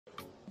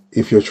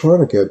If you're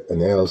trying to get an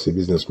LLC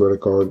business credit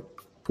card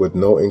with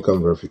no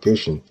income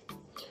verification,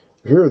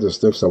 here are the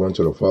steps I want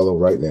you to follow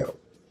right now.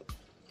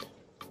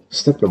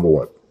 Step number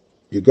one,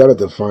 you got to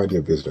define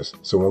your business.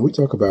 So when we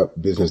talk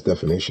about business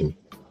definition,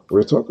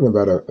 we're talking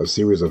about a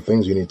series of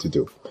things you need to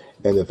do.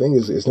 And the thing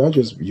is, it's not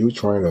just you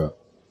trying to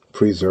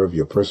preserve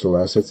your personal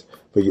assets,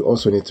 but you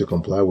also need to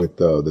comply with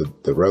the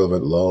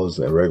relevant laws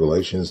and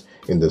regulations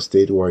in the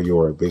state where you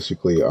are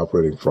basically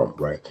operating from,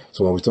 right?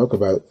 So when we talk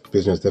about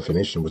business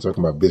definition, we're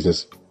talking about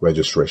business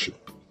registration.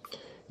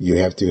 You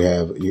have to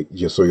have,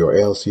 so your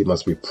LLC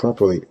must be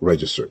properly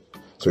registered.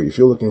 So if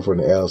you're looking for an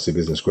LLC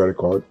business credit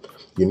card,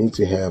 you need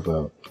to have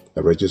a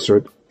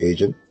registered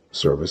agent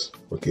service.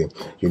 Okay,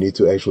 you need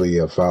to actually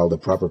file the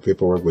proper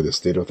paperwork with the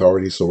state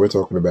authority. So we're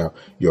talking about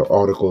your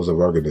articles of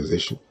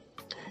organization.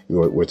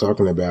 We're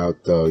talking about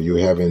you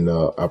having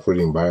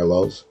operating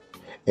bylaws.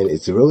 And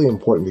it's really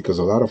important because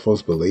a lot of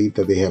folks believe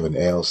that they have an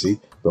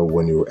LLC, but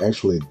when you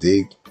actually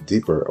dig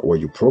deeper or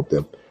you probe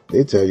them,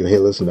 they tell you, hey,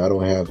 listen, I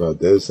don't have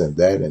this and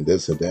that and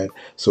this and that.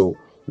 So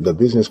the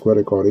business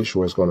credit card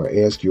issuer is going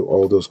to ask you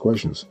all those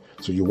questions.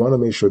 So you want to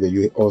make sure that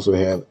you also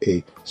have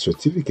a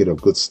certificate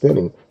of good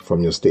standing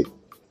from your state.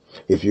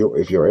 If your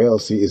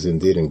LLC is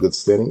indeed in good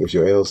standing, if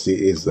your LLC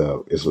is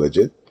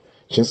legit,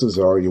 chances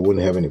are you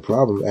wouldn't have any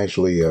problem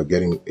actually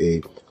getting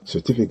a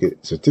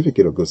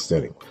certificate of good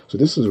standing. So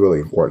this is really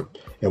important.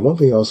 And one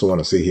thing I also want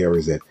to say here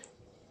is that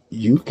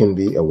you can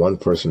be a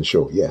one-person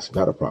show. Yes,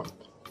 not a problem.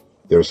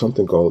 There's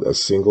something called a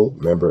single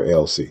member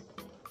LLC.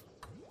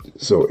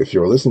 So if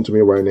you're listening to me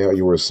right now,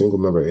 you are a single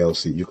member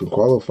LLC, you can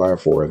qualify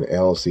for an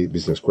LLC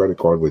business credit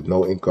card with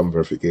no income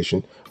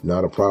verification.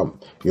 Not a problem.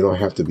 You don't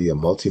have to be a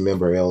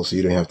multi-member LLC.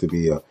 You don't have to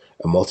be a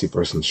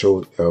multi-person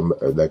show.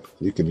 Like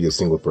you can be a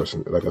single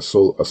person, like a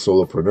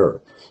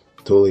solopreneur.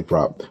 Totally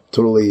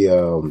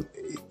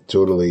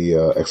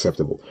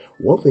acceptable.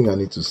 One thing I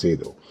need to say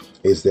though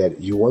is that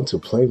you want to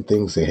plan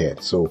things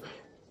ahead. So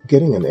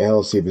getting an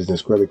LLC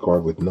business credit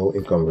card with no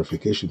income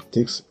verification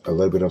takes a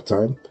little bit of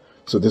time.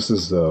 So this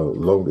is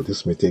longer.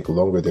 This may take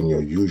longer than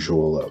your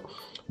usual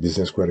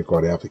business credit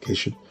card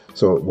application.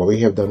 So what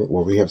we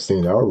have seen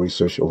in our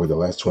research over the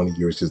last 20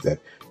 years is that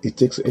it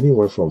takes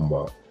anywhere from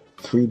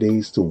 3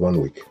 days to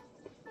 1 week,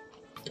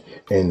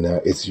 and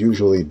it's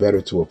usually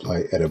better to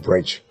apply at a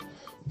branch.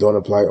 Don't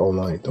apply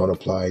online. Don't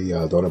apply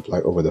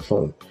over the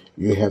phone.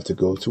 You have to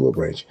go to a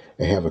branch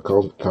and have a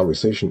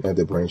conversation at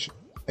the branch.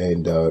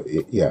 And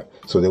yeah,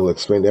 so they will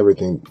explain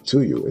everything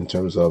to you in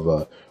terms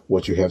of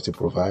what you have to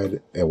provide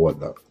and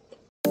whatnot.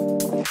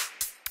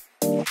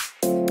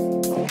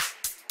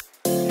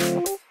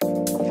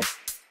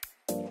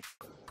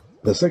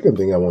 The second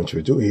thing I want you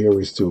to do here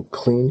is to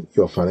clean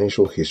your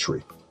financial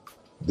history.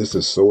 This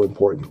is so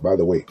important. By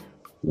the way,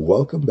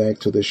 welcome back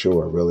to the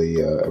show.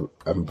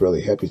 I'm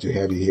really happy to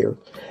have you here.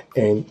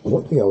 And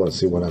one thing I want to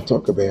say when I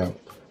talk about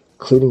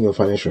cleaning your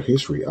financial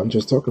history, I'm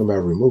just talking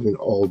about removing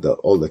all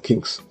the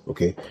kinks.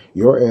 Okay,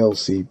 your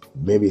LLC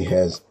maybe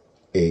has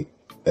a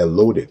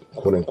loaded,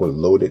 quote unquote,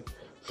 loaded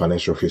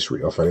financial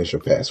history or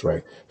financial past.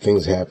 Right,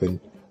 things happen.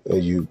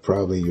 You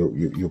probably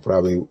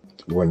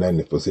were not in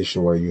a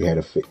position where you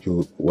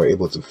were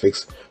able to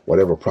fix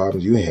whatever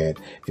problems you had.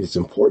 And it's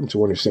important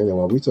to understand that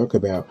when we talk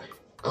about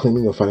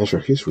cleaning your financial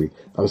history,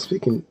 I'm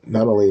speaking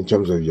not only in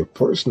terms of your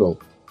personal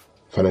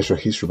financial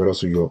history, but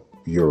also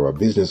your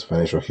business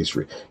financial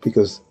history,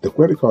 because the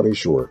credit card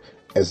issuer,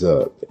 as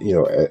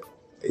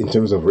in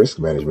terms of risk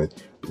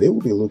management, they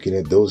will be looking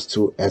at those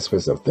two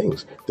aspects of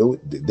things.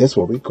 That's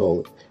what we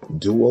call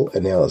dual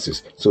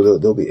analysis. So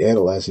they'll be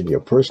analyzing your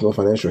personal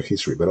financial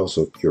history, but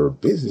also your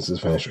business's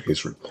financial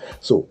history.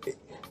 So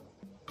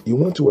you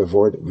want to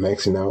avoid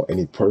maxing out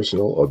any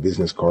personal or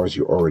business cards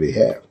you already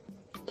have.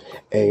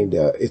 And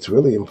it's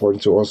really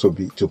important to also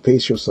to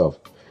pace yourself,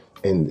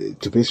 and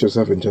to pace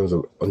yourself in terms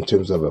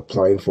of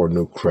applying for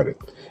new credit.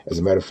 As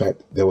a matter of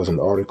fact, there was an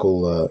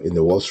article in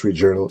the Wall Street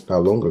Journal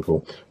not long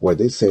ago where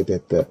they said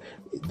that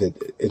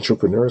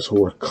entrepreneurs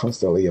who are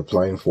constantly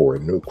applying for a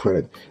new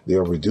credit, they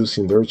are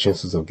reducing their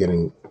chances of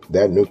getting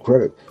that new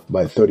credit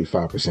by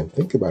 35%.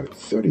 Think about it,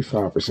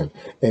 35%.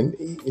 And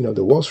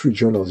the Wall Street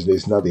Journal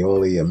is not the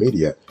only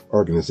media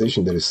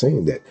organization that is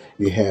saying that.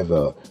 You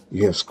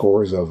have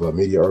scores of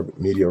media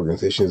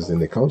organizations in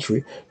the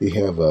country. You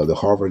have the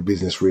Harvard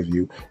Business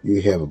Review.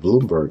 You have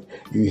Bloomberg.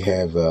 You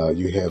have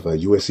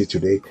USA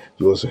Today.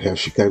 You also have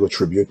Chicago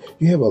Tribune.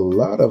 You have a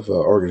lot of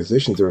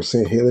organizations that are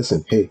saying, hey,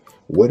 listen, hey,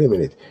 wait a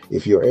minute.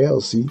 If your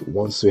LLC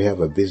wants to have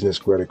a business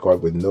credit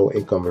card with no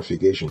income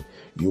verification,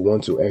 you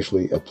want to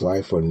actually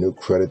apply for new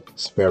credit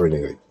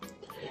sparingly.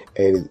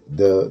 And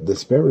the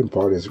sparing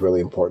part is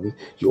really important.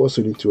 You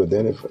also need to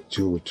identify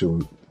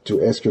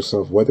to ask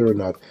yourself whether or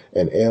not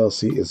an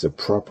LLC is a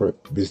proper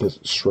business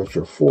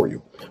structure for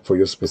you, for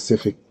your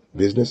specific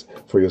business,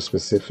 for your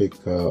specific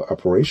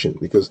operation.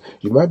 Because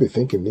you might be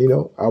thinking,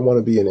 I want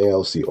to be an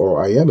LLC,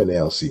 or I am an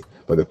LLC.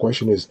 But the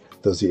question is,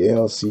 does the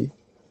LLC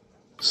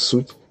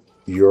suit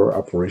your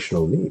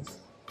operational needs?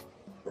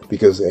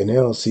 because an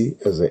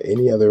LLC, as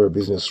any other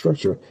business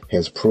structure,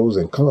 has pros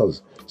and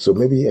cons. So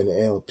maybe an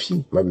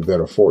LP might be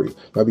better for you.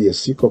 Might be a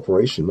C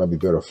corporation might be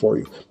better for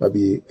you. Might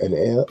be an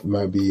L,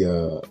 might be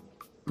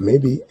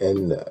maybe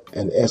an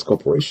S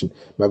corporation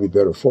might be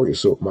better for you.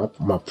 So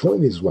my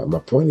point is what? My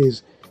point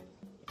is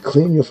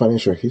clean your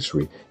financial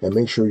history and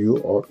make sure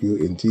you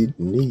indeed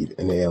need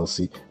an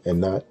LLC and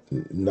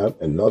not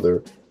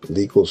another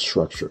legal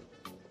structure.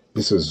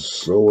 This is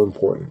so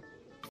important.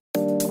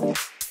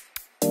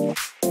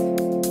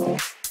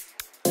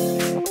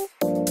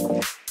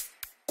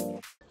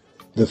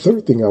 The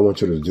third thing I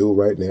want you to do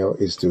right now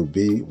is to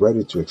be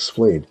ready to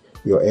explain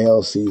your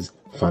LLC's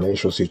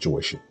financial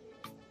situation.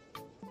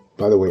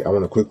 By the way, I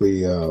want to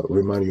quickly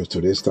remind you of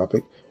today's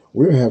topic.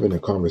 We're having a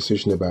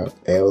conversation about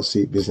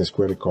LLC business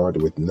credit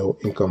card with no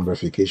income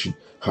verification,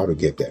 how to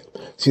get that.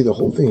 See, the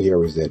whole thing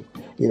here is that,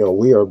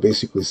 we are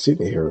basically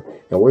sitting here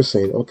and we're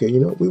saying, okay,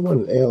 we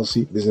want an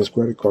LLC business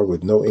credit card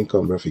with no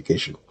income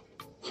verification.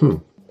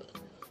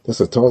 That's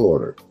a tall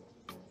order.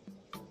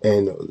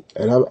 And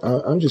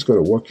I'm just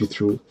going to walk you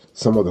through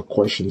some of the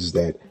questions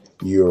that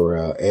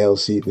your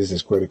LLC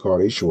business credit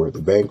card issuer,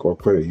 the bank or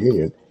credit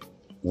union,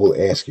 will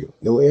ask you.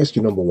 They will ask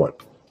you, number one,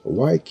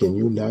 why can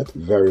you not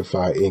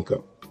verify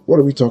income? What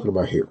are we talking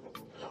about here?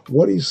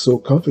 What is so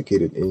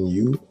complicated in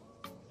your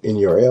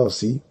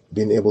LLC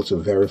being able to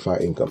verify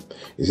income?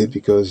 Is it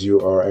because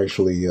you are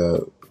actually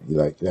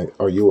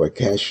are you a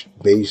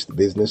cash-based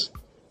business?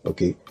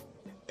 Okay.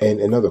 And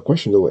another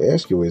question they will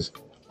ask you is,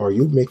 are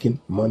you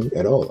making money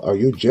at all? Are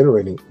you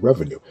generating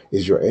revenue?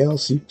 Is your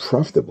LLC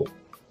profitable?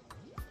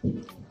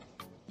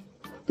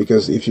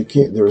 Because if you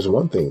can't, there is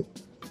one thing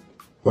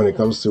when it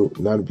comes to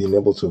not being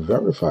able to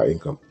verify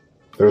income.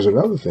 There's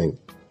another thing,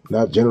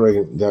 not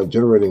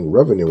generating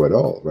revenue at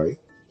all, right?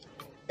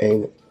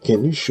 And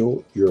can you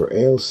show your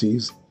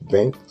LLC's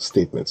bank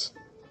statements?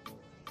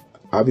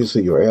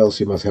 Obviously, your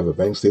LLC must have a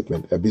bank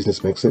statement, a business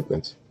bank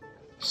statement.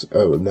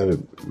 Your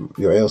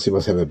LLC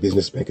must have a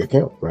business bank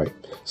account, right?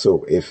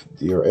 So if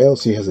your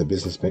LLC has a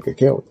business bank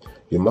account,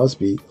 you must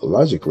be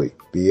logically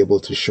be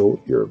able to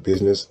show your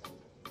business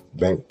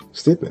bank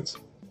statements.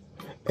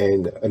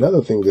 And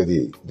another thing that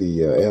the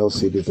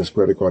LLC business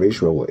credit card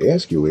issuer will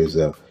ask you is,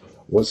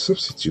 what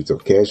substitutes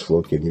of cash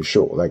flow can you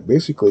show? Like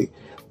basically,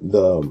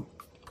 the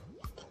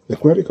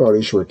credit card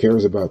issuer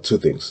cares about two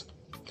things: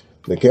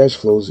 the cash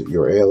flows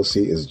your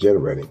LLC is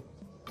generating,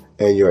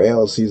 and your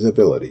LLC's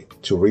ability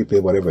to repay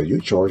whatever you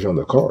charge on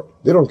the card.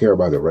 They don't care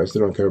about the rest. They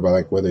don't care about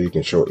like whether you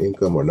can show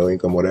income or no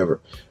income,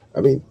 whatever.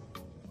 I mean,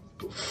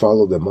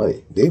 follow the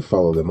money. They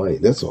follow the money.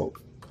 That's all.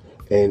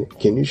 And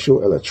can you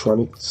show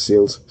electronic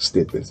sales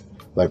statements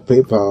like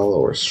PayPal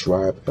or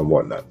Stripe and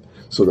whatnot?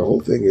 So the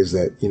whole thing is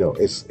that,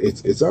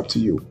 it's up to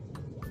you.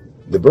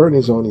 The burden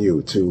is on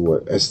you to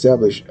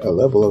establish a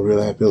level of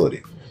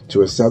reliability,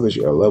 to establish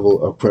a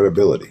level of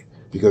credibility.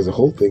 Because the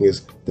whole thing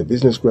is the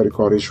business credit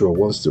card issuer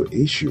wants to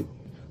issue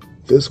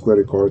this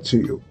credit card to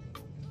you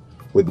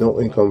with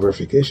no income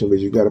verification, but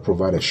you got to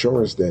provide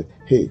assurance that,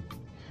 hey,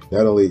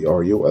 not only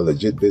are you a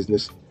legit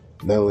business,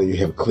 not only you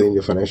have cleaned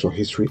your financial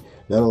history,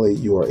 not only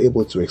you are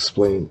able to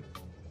explain,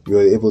 you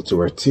are able to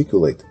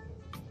articulate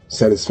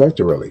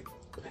satisfactorily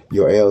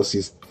your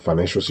LLC's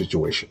financial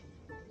situation.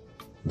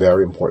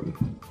 Very important.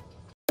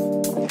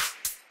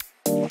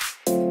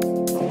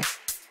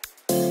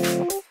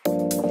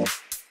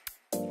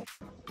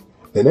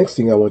 The next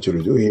thing I want you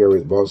to do here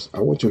is, boss,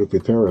 I want you to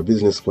prepare a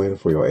business plan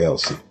for your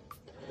LLC.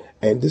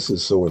 And this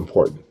is so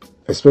important,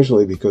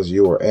 especially because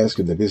you are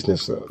asking the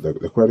business,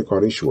 the credit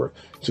card issuer,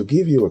 to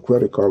give you a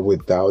credit card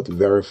without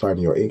verifying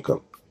your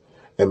income.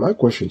 And my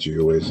question to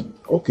you is,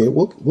 okay,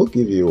 we'll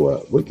give you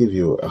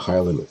a high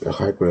limit, a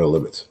high credit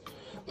limit.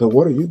 But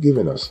what are you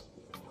giving us?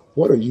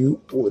 What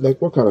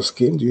kind of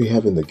skin do you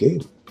have in the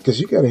game?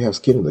 Because you got to have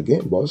skin in the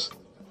game, boss.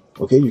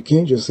 Okay, you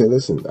can't just say,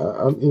 listen,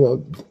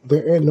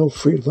 there ain't no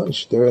free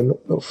lunch. There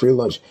ain't no free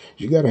lunch.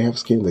 You got to have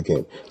skin in the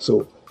game.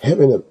 So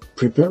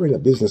preparing a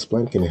business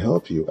plan can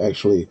help you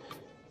actually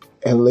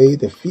allay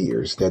the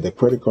fears that the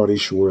credit card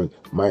issuer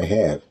might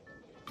have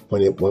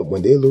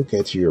when they look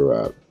at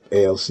your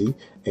LLC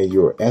and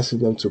you're asking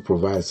them to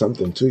provide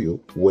something to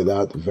you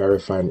without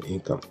verifying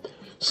income.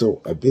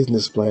 So a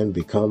business plan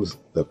becomes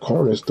the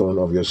cornerstone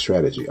of your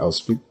strategy. I'll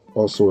speak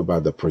also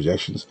about the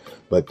projections,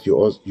 but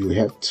you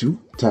have two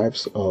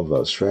types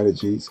of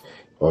strategies,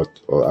 or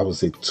I would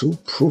say two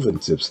proven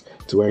tips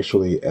to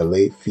actually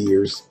allay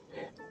fears.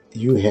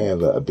 You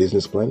have a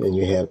business plan and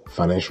you have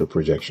financial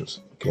projections.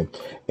 Okay,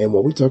 and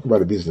when we talk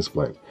about a business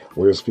plan,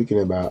 we're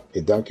speaking about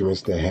a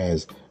document that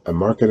has a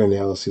market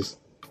analysis,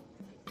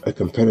 a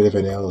competitive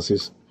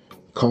analysis,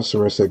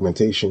 customer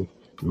segmentation,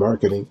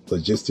 marketing,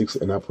 logistics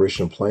and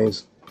operational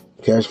plans,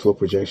 cash flow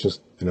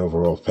projections, and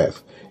overall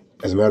path.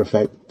 As a matter of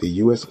fact, the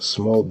U.S.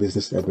 Small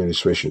Business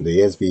Administration,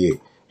 the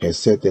SBA, has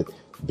said that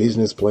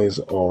business plans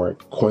are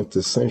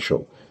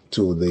quintessential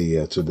to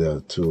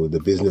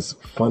the business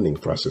funding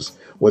process.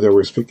 Whether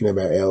we're speaking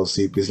about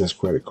LLC business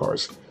credit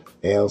cards,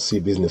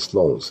 LLC business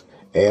loans,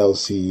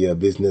 LLC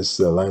business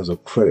lines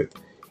of credit,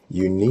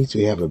 you need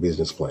to have a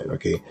business plan.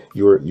 Okay,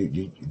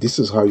 this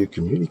is how you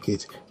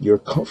communicate your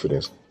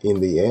confidence in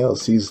the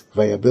LLC's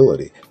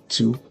viability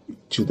to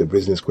the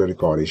business credit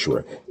card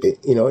issuer.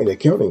 In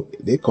accounting,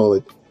 they call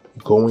it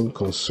going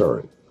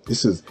concern.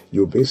 This is,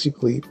 you're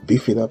basically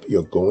beefing up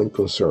your going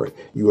concern.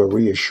 You are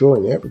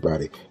reassuring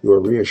everybody. You are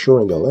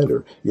reassuring the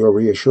lender. You are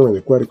reassuring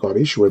the credit card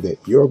issuer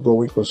that your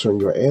going concern,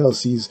 your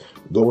LLC's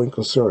going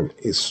concern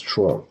is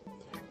strong.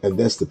 And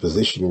that's the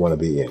position you want to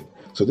be in.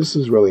 So this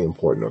is really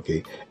important,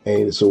 okay?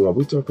 And so when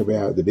we talk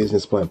about the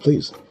business plan,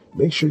 please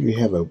make sure you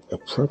have a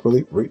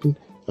properly written,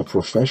 a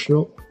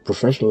professionally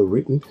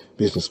written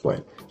business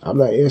plan. I'm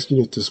not asking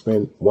you to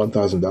spend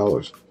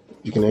 $1,000.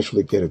 You can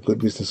actually get a good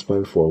business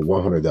plan for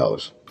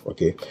 $100.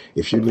 Okay,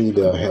 if you need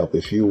help,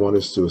 if you want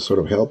us to sort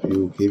of help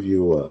you, give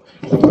you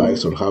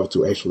advice on how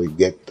to actually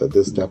get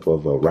this type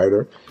of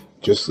writer,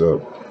 just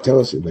tell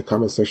us in the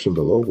comment section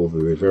below. We'll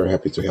be very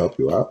happy to help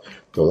you out.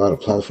 There are a lot of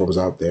platforms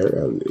out there,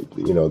 and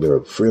there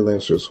are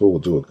freelancers who will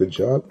do a good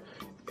job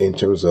in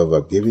terms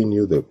of giving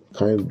you the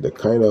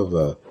kind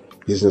of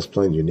business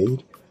plan you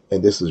need.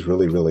 And this is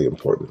really, really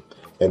important.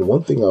 And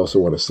one thing I also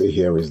want to say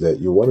here is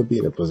that you want to be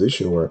in a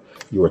position where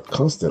you are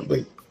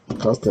constantly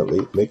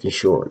making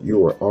sure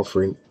you are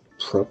offering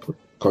proper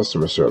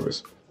customer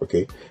service.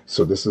 Okay,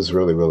 so this is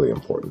really, really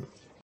important.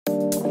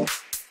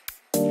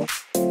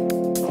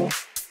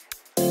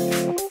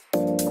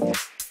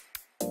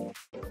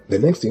 The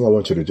next thing I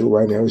want you to do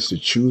right now is to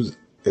choose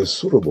a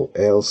suitable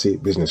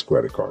LLC business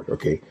credit card.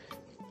 Okay,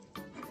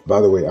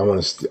 by the way, I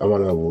want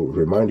to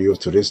remind you of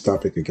today's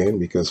topic again,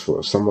 because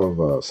for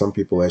some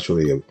people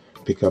actually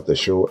pick up the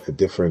show at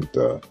different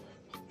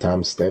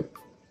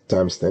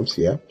timestamps.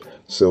 Yeah.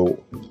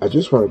 So I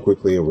just want to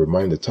quickly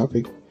remind the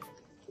topic.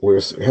 We're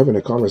having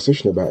a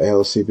conversation about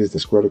LLC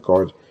business credit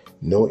card,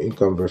 no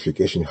income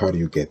verification. How do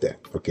you get that?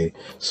 Okay.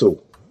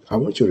 So I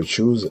want you to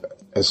choose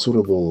a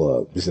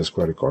suitable business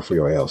credit card for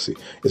your LLC.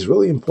 It's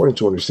really important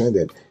to understand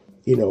that,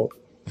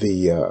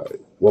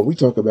 when we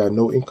talk about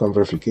no income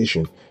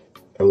verification,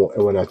 and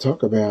when I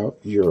talk about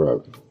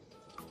your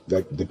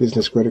the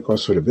business credit card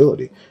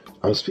suitability,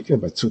 I'm speaking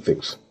about two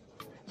things.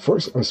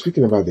 First, I'm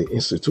speaking about the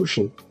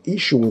institution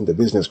issuing the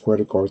business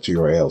credit card to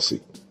your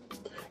LLC.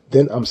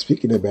 Then I'm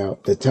speaking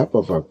about the type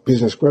of a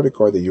business credit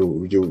card that you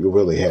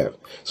really have.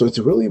 So it's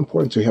really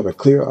important to have a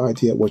clear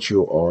idea what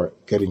you are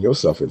getting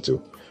yourself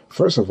into.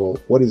 First of all,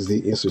 what is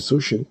the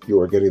institution you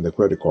are getting the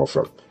credit card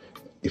from?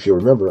 If you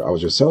remember, I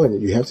was just telling you,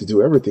 you have to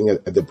do everything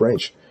at the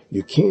branch.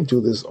 You can't do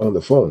this on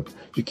the phone.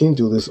 You can't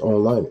do this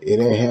online.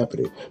 It ain't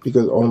happening,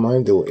 because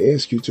online they'll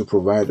ask you to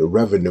provide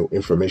revenue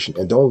information.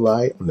 And don't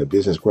lie on the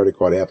business credit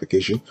card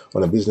application,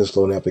 on a business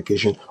loan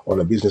application,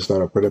 on a business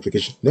line of credit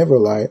application. Never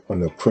lie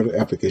on the credit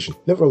application.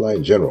 Never lie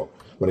in general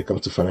when it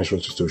comes to financial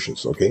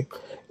institutions, okay?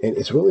 And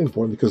it's really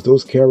important because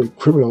those carry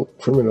criminal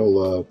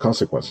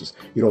consequences.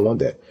 You don't want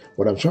that.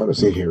 What I'm trying to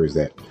say here is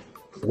that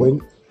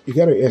when you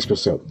got to ask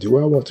yourself, do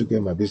I want to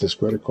get my business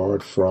credit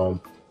card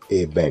from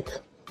a bank?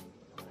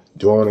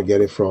 Do I want to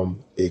get it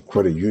from a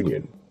credit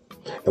union?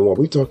 And when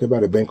we talk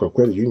about a bank or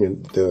credit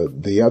union,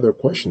 the other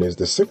question is,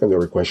 the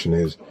secondary question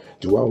is,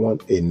 do I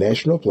want a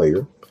national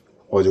player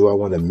or do I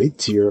want a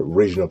mid-tier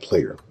regional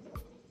player?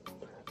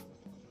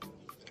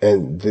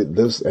 And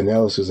this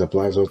analysis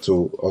applies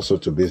also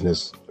to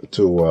business,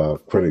 to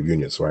credit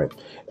unions, right?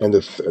 And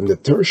the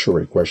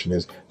tertiary question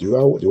is, do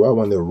I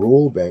want a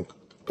rural bank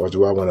or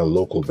do I want a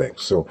local bank?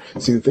 So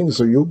see the thing,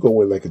 so you go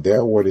with like a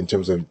downward in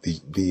terms of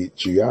the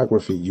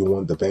geography you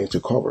want the bank to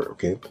cover,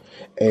 okay?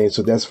 And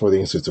so that's for the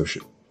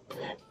institution.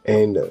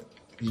 And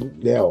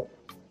now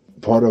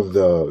part of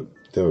the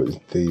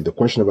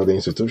question about the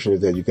institution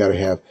is that you got to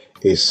have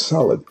a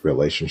solid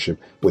relationship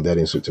with that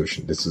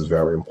institution. This is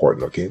very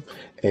important, okay?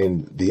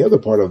 And the other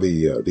part of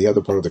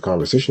the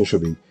conversation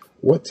should be,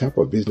 what type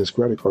of business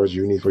credit cards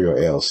you need for your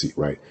LLC,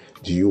 right?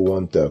 Do you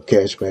want a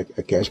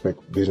cashback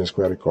business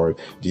credit card?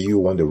 Do you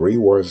want the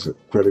rewards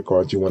credit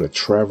card? Do you want a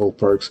travel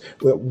perks?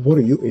 Well, what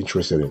are you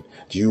interested in?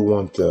 Do you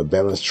want the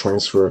balance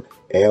transfer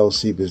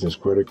LLC business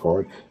credit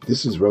card?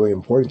 This is really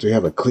important to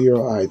have a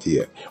clear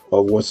idea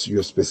of what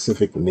your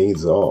specific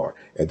needs are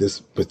at this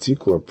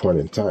particular point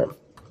in time.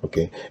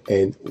 Okay,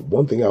 and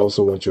one thing I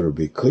also want you to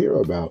be clear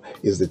about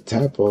is the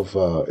type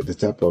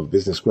of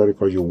business credit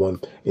card you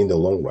want in the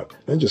long run,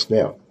 not just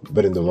now,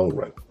 but in the long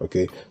run.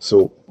 Okay,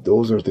 so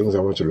those are things I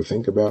want you to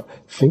think about.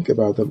 Think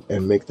about them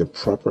and make the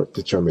proper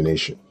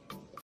determination.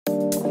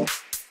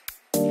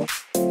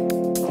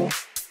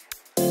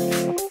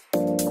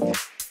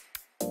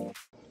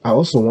 I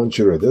also want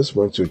you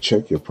to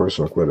check your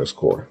personal credit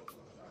score.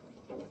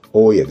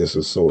 Oh yeah, this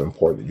is so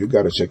important. You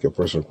got to check your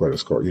personal credit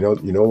score. You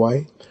know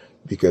why?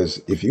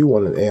 Because if you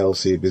want an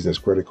LLC business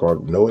credit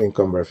card, no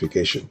income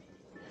verification,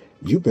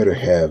 you better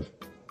have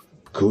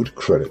good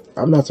credit.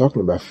 I'm not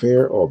talking about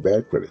fair or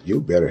bad credit. You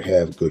better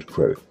have good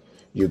credit.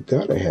 You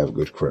gotta have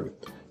good credit.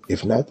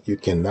 If not, you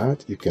can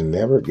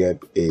never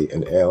get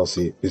an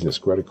LLC business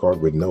credit card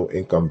with no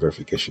income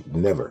verification.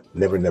 Never,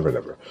 never, never,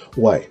 never.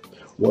 Why?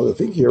 Well, the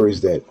thing here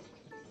is that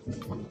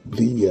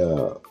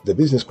the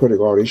business credit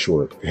card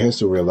issuer has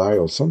to rely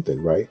on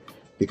something, right?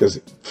 Because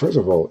first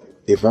of all,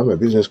 if I'm a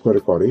business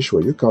credit card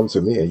issuer, you come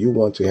to me and you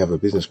want to have a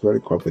business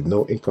credit card with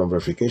no income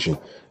verification.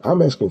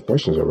 I'm asking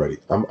questions already.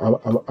 I'm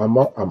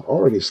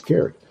already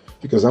scared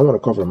because I want to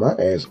cover my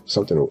ass.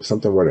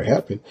 Something were to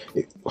happen.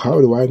 How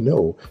do I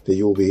know that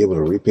you will be able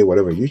to repay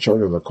whatever you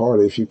charge on the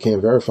card if you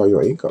can't verify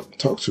your income?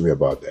 Talk to me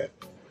about that.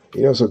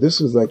 So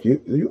this is like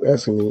you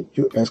asking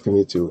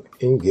me to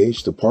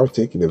engage to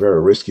partake in a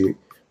very risky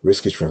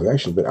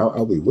transaction, but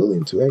I'll be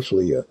willing to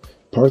actually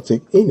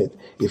partake in it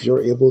if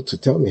you're able to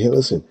tell me, hey,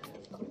 listen,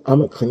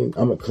 I'm a clean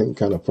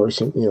kind of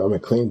person. I'm a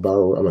clean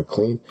borrower. I'm a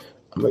clean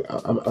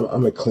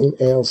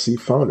LLC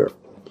founder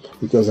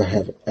because I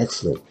have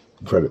excellent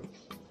credit.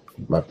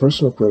 My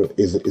personal credit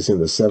is in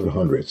the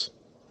 700s.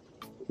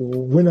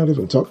 We're not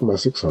even talking about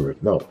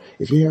 600. No,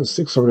 if you have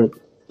 600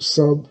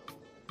 sub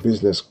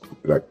business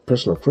like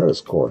personal credit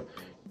score,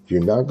 you're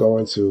not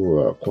going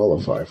to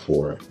qualify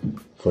for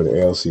the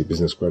LLC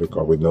business credit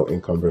card with no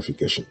income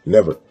verification.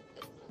 Never.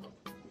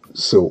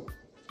 So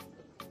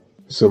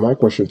my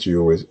question to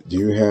you is, do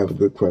you have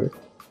good credit?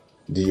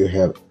 Do you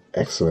have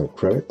excellent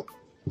credit,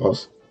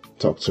 boss?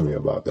 Talk to me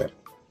about that,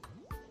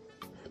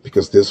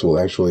 because this will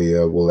actually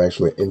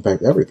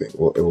impact everything.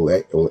 Well,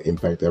 it will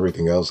impact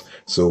everything else.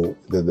 So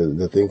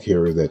the thing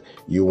here is that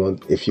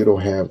if you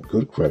don't have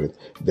good credit,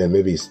 then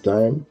maybe it's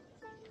time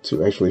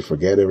to actually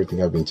forget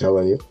everything I've been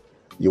telling you.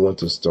 You want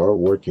to start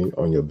working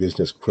on your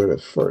business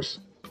credit first,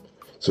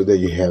 so that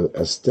you have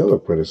a stellar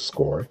credit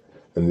score,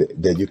 and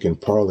that you can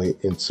parlay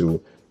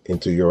into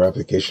your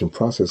application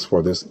process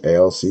for this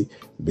LLC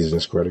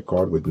business credit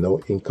card with no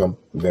income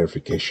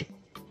verification.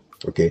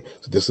 Okay,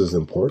 so this is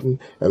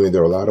important. I mean,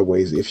 there are a lot of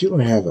ways. If you don't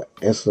have an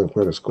excellent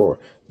credit score,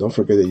 don't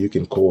forget that you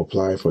can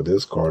co-apply for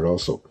this card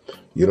also.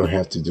 You don't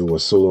have to do a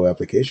solo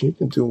application. You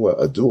can do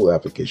a dual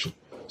application.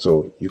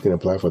 So you can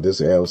apply for this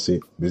LLC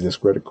business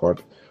credit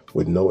card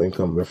with no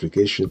income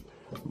verification.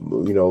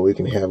 We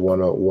can have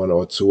one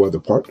or two other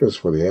partners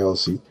for the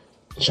LLC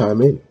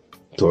chime in.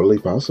 Totally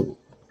possible.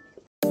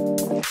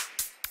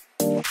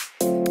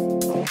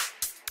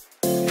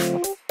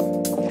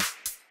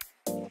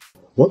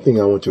 One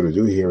thing I want you to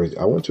do here is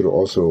I want you to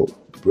also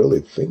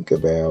really think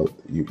about,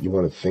 you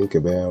want to think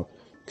about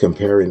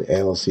comparing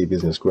LLC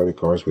business credit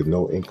cards with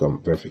no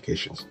income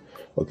verifications.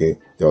 Okay,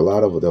 there are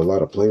a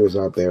lot of players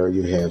out there.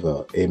 You have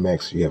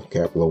Amex, you have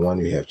Capital One,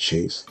 you have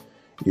Chase,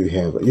 you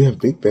have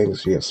big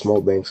banks, you have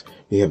small banks,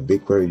 you have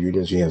big credit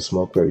unions, you have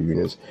small credit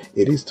unions.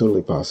 It is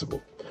totally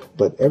possible,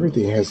 but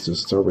everything has to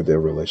start with their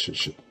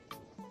relationship.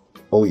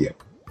 Oh yeah.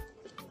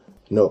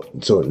 No,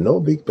 so no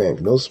big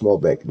bank, no small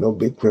bank, no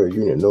big credit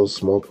union, no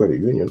small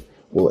credit union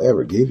will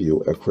ever give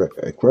you a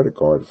credit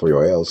card for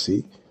your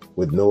LLC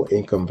with no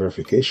income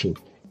verification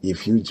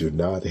if you do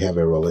not have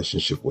a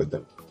relationship with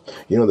them.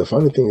 The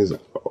funny thing is,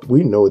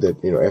 we know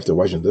that, after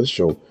watching this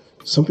show,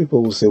 some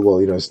people will say, well,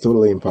 it's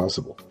totally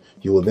impossible.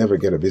 You will never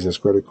get a business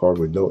credit card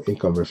with no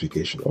income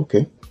verification.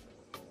 Okay.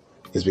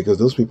 It's because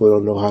those people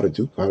don't know how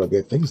to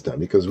get things done,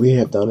 because we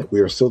have done it.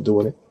 We are still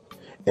doing it.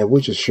 And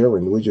we're just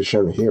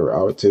sharing here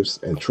our tips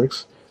and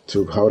tricks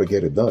to how to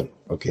get it done.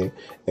 Okay.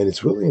 And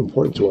it's really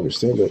important to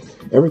understand that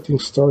everything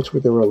starts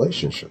with a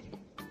relationship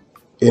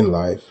in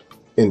life,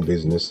 in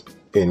business,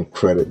 in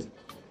credit,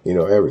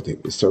 everything.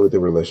 It starts with a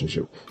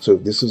relationship. So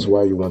this is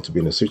why you want to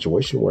be in a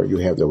situation where you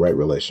have the right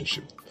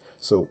relationship.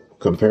 So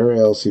compare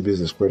LLC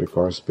business credit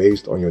cards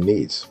based on your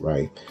needs,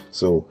 right?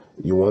 So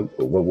you want,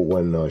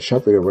 when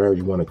shopping around,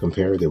 you want to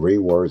compare the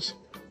rewards,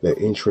 the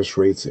interest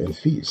rates, and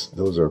fees.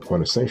 Those are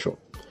quintessential.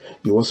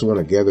 You also want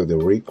to gather the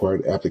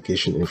required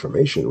application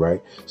information,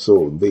 right?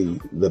 So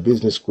the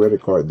business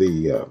credit card,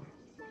 the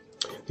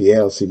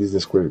LLC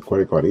business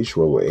credit card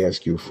issuer will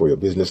ask you for your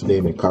business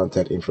name and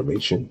contact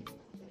information.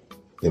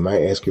 They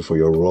might ask you for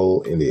your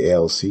role in the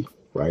LLC,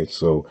 right?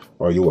 So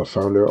are you a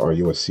founder? Are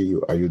you a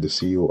CEO? Are you the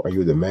CEO? Are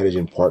you the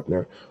managing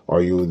partner?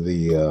 Are you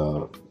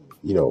the,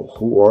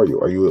 who are you?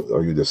 Are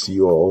you the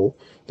COO?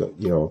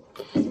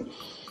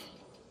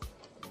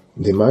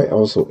 They might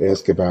also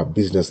ask about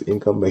business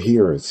income, but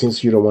here,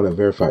 since you don't want to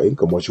verify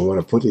income, what you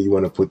want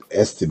to put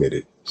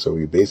estimated. So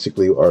you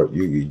basically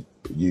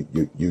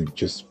you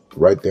just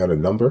write down a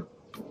number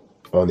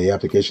on the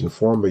application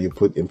form, but you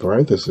put in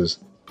parentheses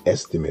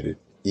estimated,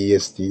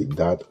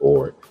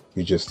 est.org.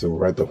 You just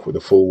write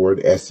the full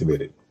word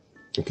estimated.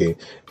 Okay,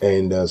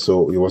 and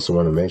so you also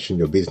want to mention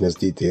your business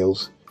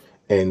details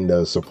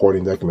and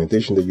supporting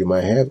documentation that you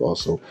might have.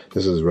 Also,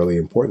 this is really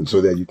important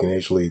so that you can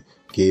actually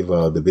give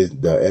the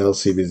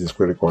LLC business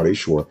credit card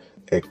issuer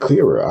a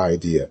clearer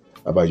idea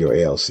about your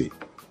LLC.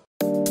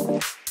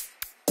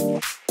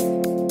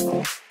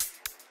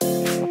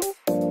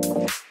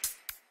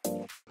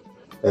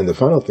 And the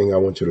final thing I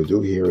want you to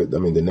do here, the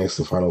next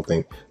to final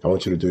thing I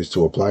want you to do is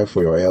to apply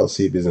for your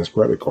LLC business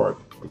credit card,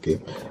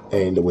 okay?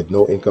 And with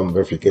no income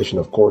verification,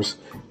 of course.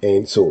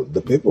 And so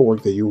the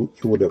paperwork that you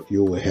would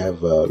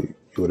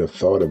have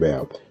thought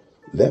about,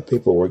 that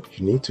paperwork,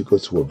 you need to go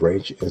to a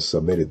branch and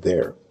submit it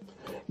there.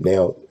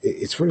 Now,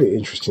 it's really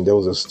interesting. There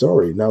was a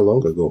story not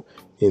long ago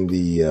in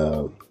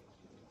the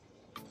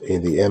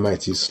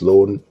MIT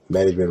Sloan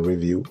Management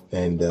Review,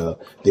 and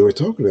they were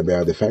talking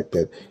about the fact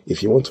that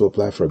if you want to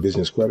apply for a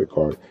business credit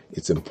card,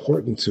 it's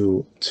important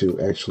to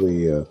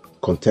actually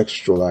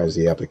contextualize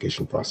the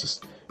application process.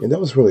 And that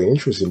was really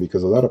interesting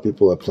because a lot of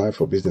people apply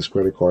for business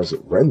credit cards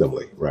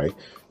randomly, right?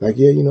 Like,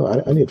 yeah, you know,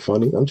 I need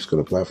funding. I'm just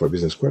going to apply for a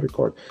business credit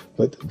card.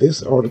 But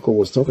this article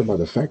was talking about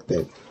the fact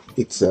that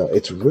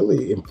it's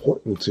really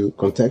important to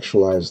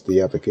contextualize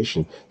the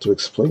application to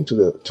explain to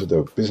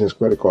the business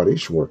credit card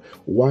issuer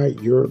why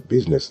your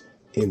business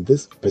at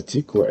this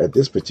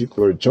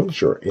particular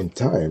juncture in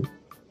time,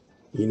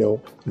 you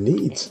know,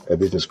 needs a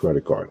business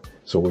credit card.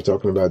 So we're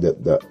talking about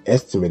the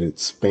estimated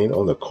spend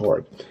on the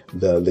card,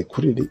 the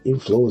liquidity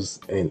inflows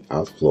and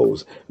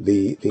outflows,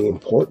 the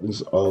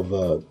importance of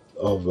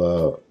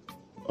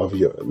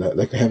your,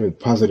 like having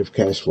positive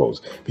cash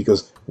flows,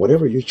 because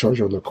whatever you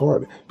charge on the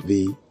card,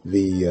 the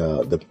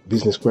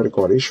business credit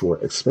card issuer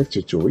expects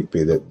you to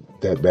repay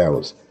that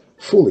balance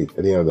fully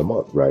at the end of the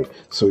month, right?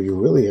 So you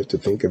really have to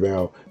think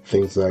about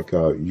things like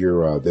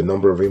the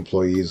number of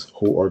employees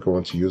who are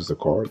going to use the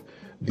card,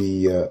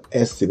 the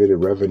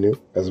estimated revenue,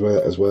 as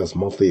well as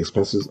monthly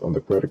expenses on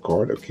the credit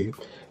card. Okay,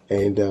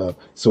 and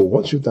so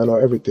once you've done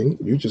everything,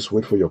 you just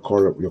wait for your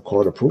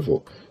card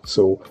approval.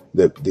 So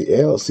the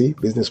LLC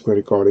business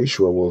credit card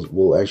issuer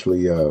will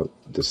actually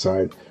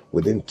decide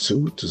within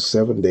 2 to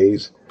 7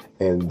 days,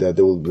 and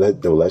they'll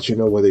let you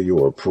know whether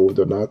you are approved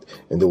or not,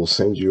 and they will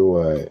send you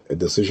a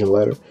decision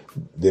letter.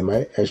 They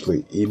might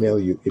actually email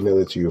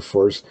it to you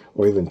first,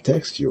 or even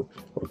text you.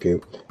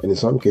 Okay, and in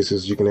some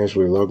cases you can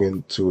actually log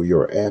into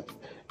your app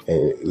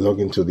and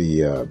log into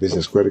the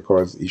business credit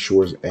cards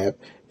issuers app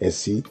and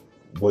see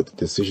what the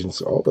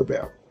decision's all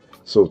about.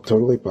 So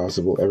totally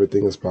possible.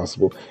 Everything is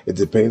possible. It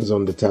depends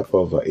on the type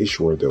of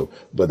issuer though.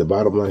 But the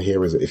bottom line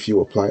here is that if you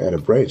apply at a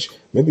branch,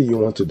 maybe you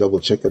want to double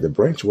check at the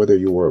branch whether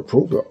you were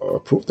approved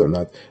or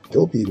not.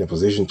 They'll be in a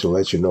position to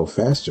let you know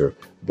faster.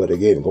 But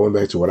again, going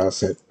back to what I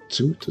said,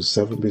 2 to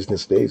 7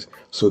 business days.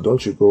 So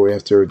don't you go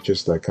after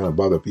just like kind of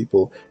bother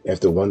people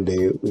after one day,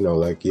 you know,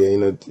 like, yeah, you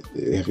know,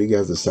 have you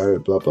guys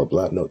decided blah, blah,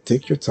 blah. No,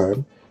 take your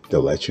time.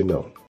 They'll let you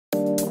know.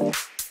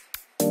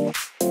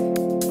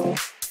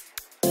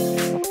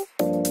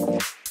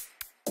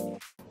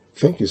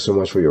 Thank you so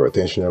much for your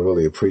attention. I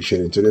really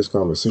appreciate it. In today's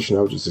conversation,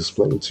 I was just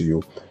explaining to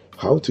you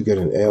how to get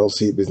an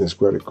LLC business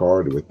credit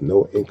card with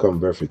no income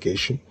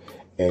verification.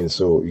 And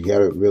so you got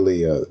to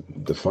really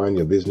define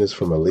your business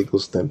from a legal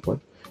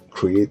standpoint,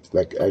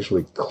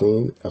 actually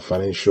clean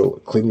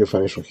your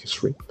financial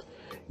history.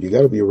 You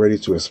got to be ready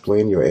to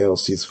explain your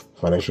LLC's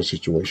financial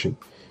situation,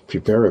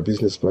 prepare a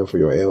business plan for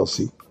your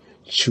LLC,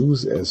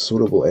 choose a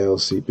suitable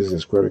LLC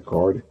business credit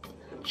card,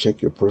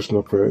 check your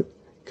personal credit,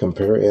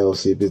 compare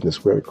LLC business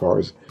credit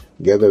cards,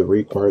 gather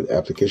required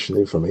application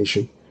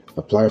information,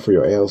 apply for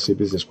your LLC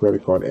business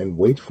credit card, and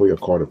wait for your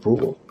card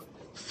approval.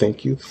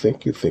 Thank you,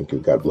 thank you, thank you.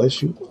 God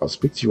bless you. I'll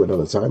speak to you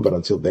another time, but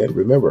until then,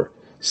 remember,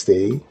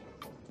 stay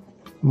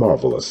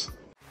marvelous.